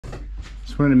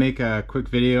Just wanted to make a quick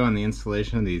video on the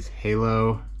installation of these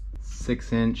Lowe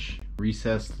 6-inch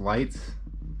recessed lights.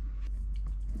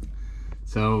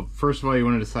 So first of all, you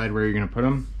want to decide where you're going to put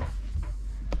them.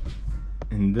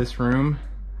 In this room,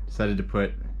 decided to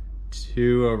put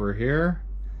 2 over here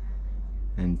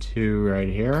and 2 right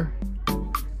here.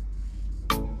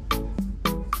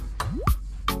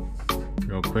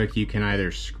 Real quick, you can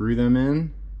either screw them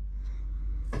in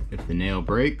if the nail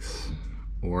breaks,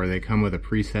 or they come with a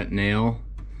preset nail.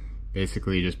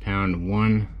 Basically, you just pound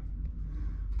 1,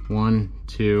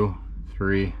 2,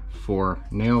 3, 4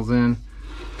 nails in.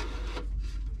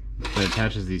 That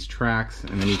attaches these tracks,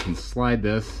 and then you can slide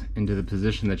this into the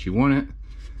position that you want it.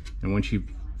 And once you've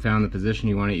found the position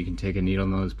you want it, you can take a needle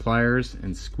nose pliers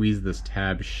and squeeze this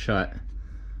tab shut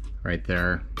right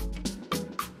there.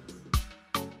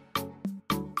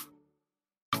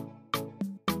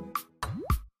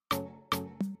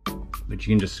 But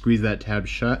you can just squeeze that tab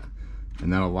shut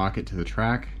and that'll lock it to the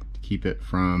track to keep it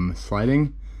from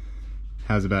sliding. It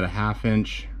has about a 1/2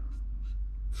 inch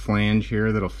flange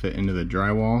here that'll fit into the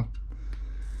drywall.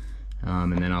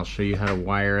 And then I'll show you how to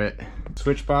wire it.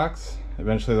 Switch box,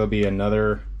 eventually there'll be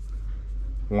another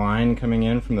line coming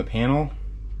in from the panel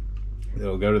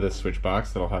that'll go to this switch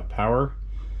box that'll have power.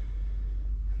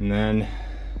 And then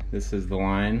this is the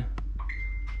line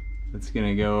that's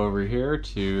gonna go over here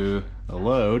to the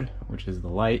load, which is the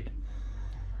light.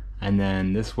 And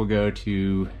then this will go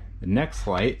to the next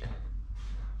light,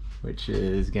 which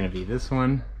is gonna be this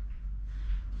one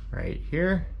right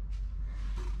here.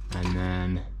 And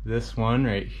then this one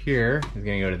right here is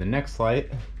gonna go to the next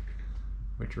light,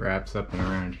 which wraps up and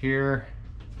around here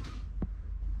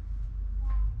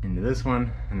into this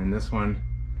one. And then this one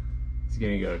is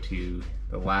gonna go to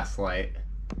the last light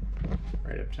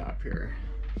right up top here.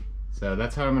 So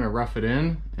that's how I'm going to rough it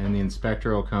in, and the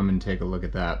inspector will come and take a look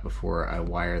at that before I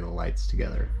wire the lights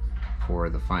together for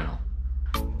the final.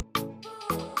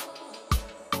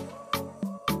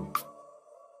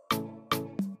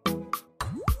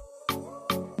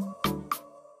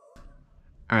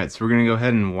 Alright, so we're going to go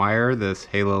ahead and wire this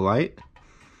Lowe light.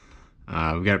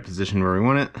 We've got it positioned where we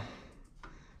want it.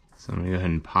 So I'm going to go ahead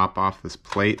and pop off this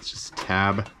plate. It's just a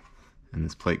tab, and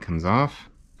this plate comes off.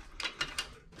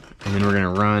 And then we're gonna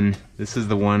run, this is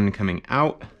the one coming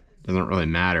out, doesn't really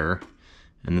matter,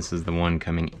 and this is the one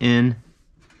coming in.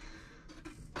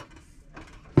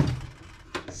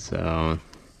 So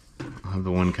I'll have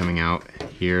the one coming out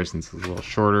here since it's a little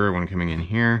shorter, one coming in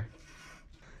here.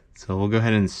 So we'll go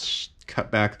ahead and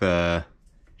cut back the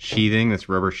sheathing, this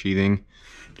rubber sheathing,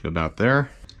 to about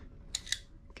there.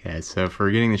 Okay, so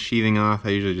for getting the sheathing off, I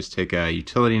usually just take a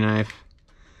utility knife,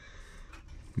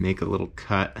 make a little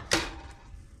cut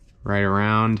right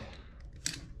around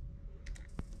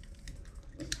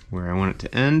where I want it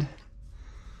to end,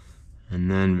 and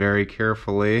then very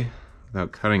carefully,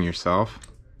 without cutting yourself,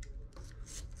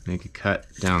 make a cut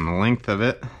down the length of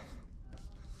it.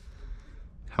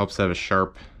 Helps have a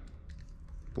sharp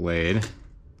blade.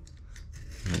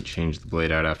 I might change the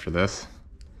blade out after this.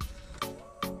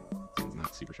 It's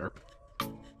not super sharp.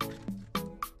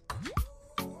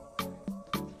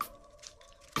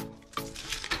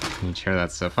 You tear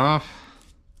that stuff off,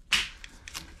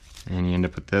 and you end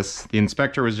up with this. The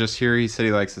inspector was just here. He said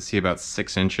he likes to see about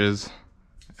 6 inches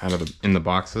out of in the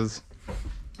boxes.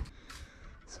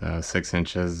 So 6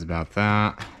 inches is about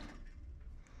that.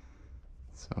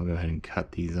 So I'll go ahead and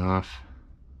cut these off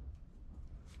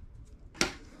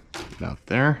about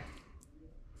there.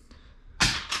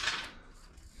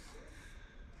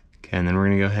 Okay, and then we're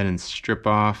gonna go ahead and strip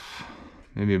off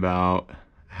maybe about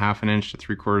 1/2 inch to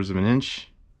 3/4 of an inch.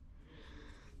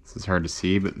 This is hard to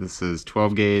see, but this is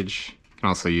 12 gauge. You can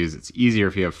also use, it's easier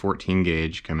if you have 14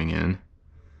 gauge coming in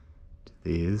to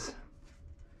these.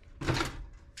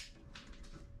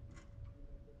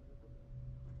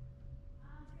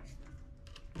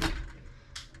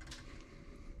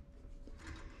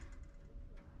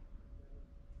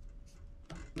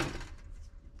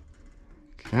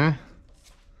 Okay.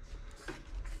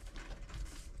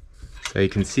 So you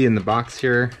can see in the box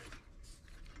here,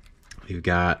 we've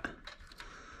got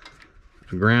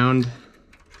ground,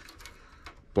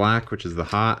 black, which is the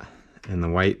hot, and the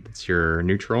white, that's your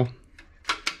neutral.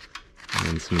 And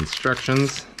then some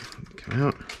instructions come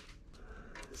out.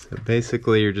 So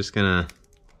basically you're just gonna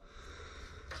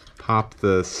pop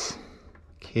this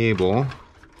cable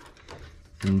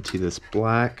into this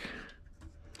black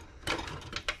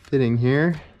fitting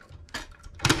here.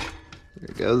 There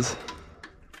it goes.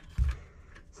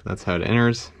 So that's how it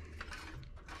enters.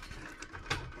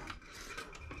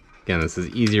 Again, this is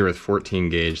easier with 14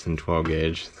 gauge than 12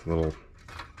 gauge. It's a little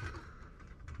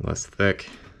less thick.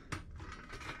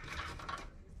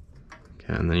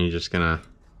 Okay, and then you're just gonna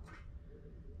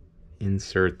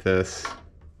insert this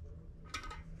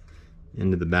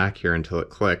into the back here until it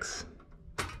clicks.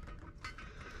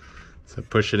 So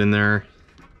push it in there,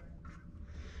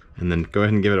 and then go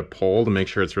ahead and give it a pull to make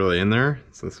sure it's really in there.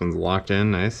 So this one's locked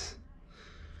in, nice.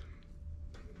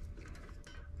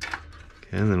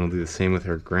 Okay, and then we'll do the same with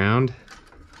our ground.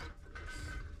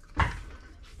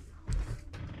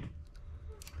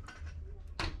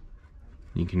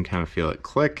 You can kind of feel it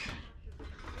click.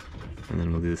 And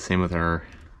then we'll do the same with our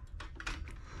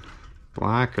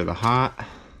black or the hot.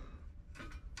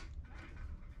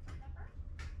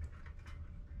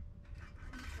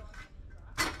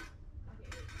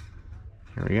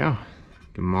 There we go.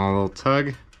 Give them all a little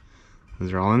tug.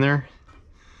 Those are all in there.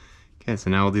 Okay, so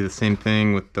now we'll do the same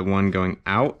thing with the one going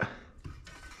out.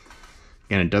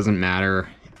 Again, it doesn't matter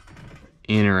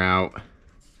in or out.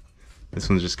 This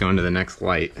one's just going to the next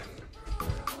light.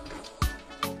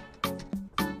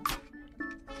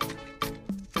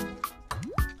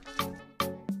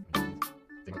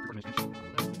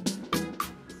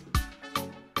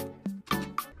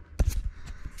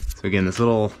 So again, these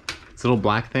little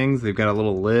black things, they've got a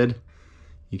little lid.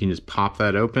 You can just pop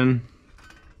that open.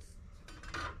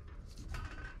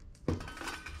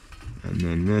 And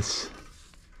then this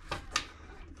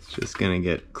is just gonna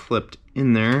get clipped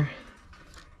in there.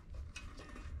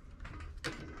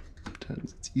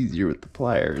 Sometimes it's easier with the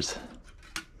pliers.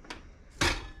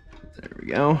 There we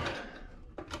go.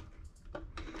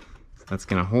 So that's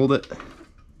gonna hold it.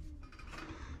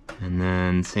 And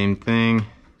then same thing.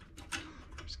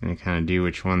 Just gonna kind of do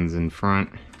which one's in front.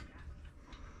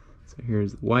 So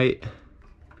here's the white.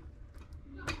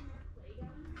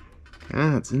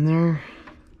 Yeah, it's in there.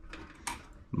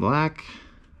 Black.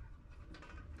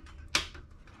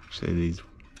 Actually, these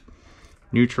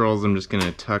neutrals I'm just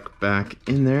gonna tuck back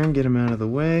in there and get them out of the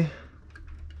way.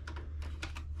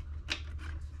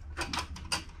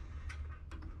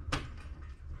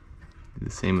 Do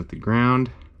the same with the ground.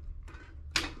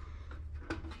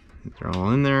 They're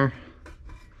all in there.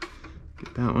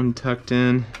 Get that one tucked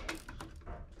in.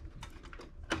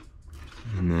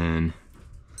 And then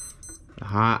the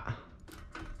hot.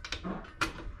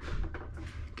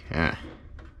 Okay.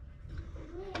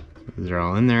 Those are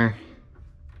all in there.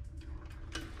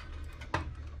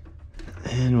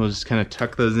 And we'll just kind of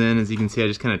tuck those in. As you can see, I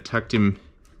just kind of tucked them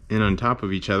in on top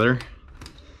of each other.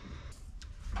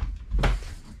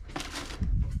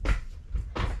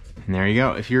 And there you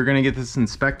go. If you're gonna get this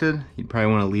inspected, you'd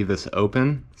probably wanna leave this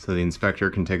open so the inspector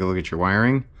can take a look at your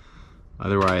wiring.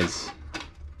 Otherwise,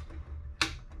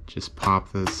 just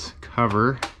pop this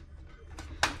cover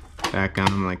back on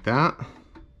them like that.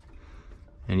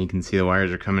 And you can see the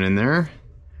wires are coming in there,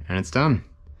 and it's done.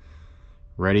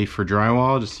 Ready for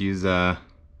drywall. Just use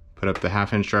put up the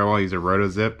 1/2" drywall, use a roto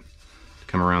zip to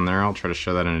come around there. I'll try to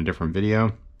show that in a different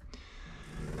video.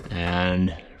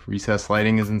 And recessed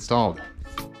lighting is installed.